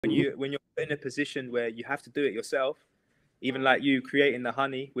when you're in a position where you have to do it yourself, even like you creating the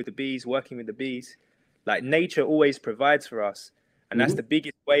honey with the bees, working with the bees, like nature always provides for us. And that's the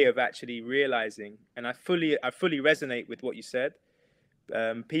biggest way of actually realizing. And I fully resonate with what you said.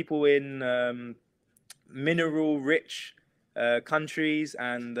 People in mineral rich countries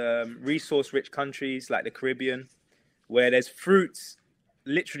and resource rich countries like the Caribbean, where there's fruits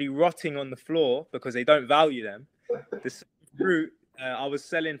literally rotting on the floor because they don't value them. This fruit I was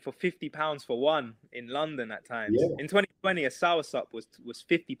selling for £50 for one in London at times. Yeah. In 2020, a soursop was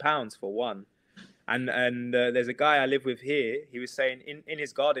 £50 for one. And there's a guy I live with here. He was saying in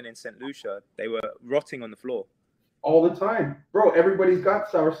his garden in St. Lucia, they were rotting on the floor. All the time, bro. Everybody's got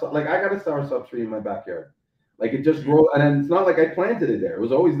soursop. Like, I got a soursop tree in my backyard. Like, it just grew, and it's not like I planted it there. It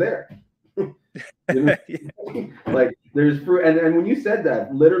was always there. You know? Like, there's fruit, and when you said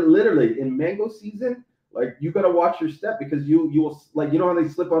that, literally in mango season, like, you gotta watch your step, because you will, like, you know how they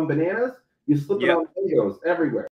slip on bananas, you slip it on mangoes everywhere.